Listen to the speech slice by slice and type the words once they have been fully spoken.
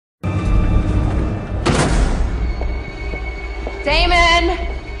Damon!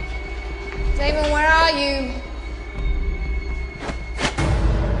 Damon, where are you?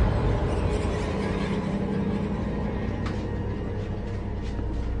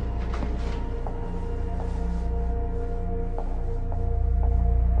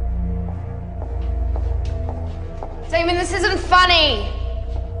 Damon, this isn't funny!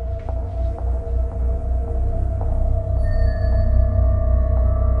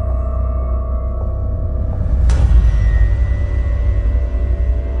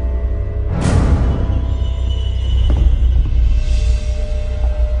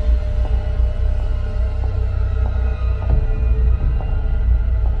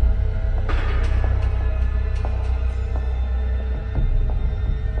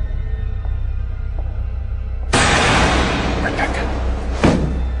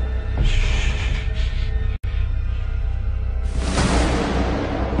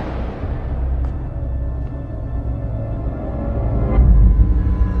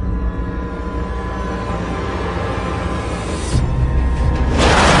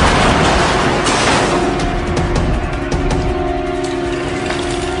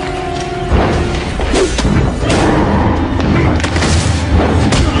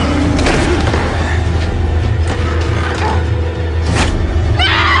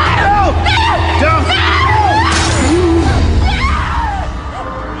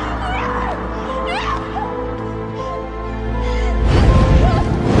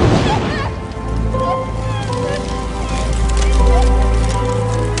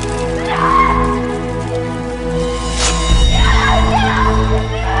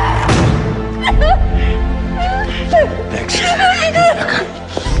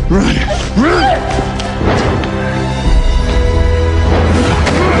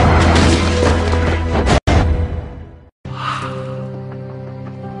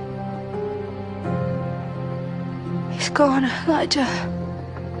 Go on, Elijah.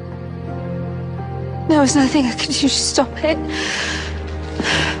 There was nothing I could do to stop it.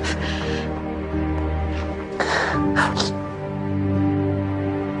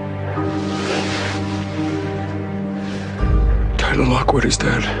 Tyler Lockwood is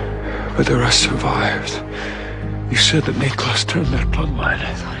dead, but the rest survived. You said that Klaus turned that bloodline.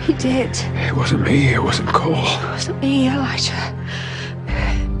 I thought he did. It wasn't me, it wasn't Cole. It wasn't me, Elijah.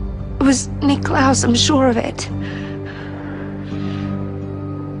 It was Klaus, I'm sure of it.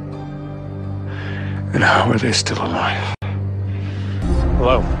 And how are they still alive?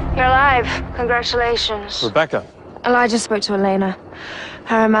 Hello. You're alive. Congratulations. Rebekah. Elijah spoke to Elena.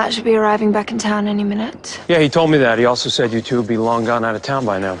 Her and Matt should be arriving back in town any minute. Yeah, he told me that. He also said you two would be long gone out of town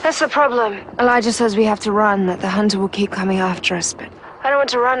by now. That's the problem. Elijah says we have to run, that the hunter will keep coming after us, but I don't want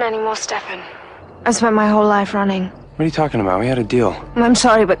to run anymore, Stefan. I spent my whole life running. What are you talking about? We had a deal. I'm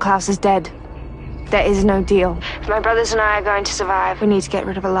sorry, but Klaus is dead. There is no deal. If my brothers and I are going to survive, we need to get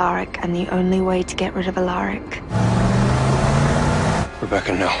rid of Alaric, and the only way to get rid of Alaric.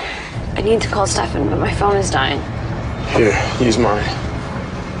 Rebekah, no. I need to call Stefan, but my phone is dying. Here, use mine.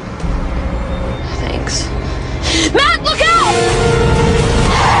 Thanks. Matt, look out!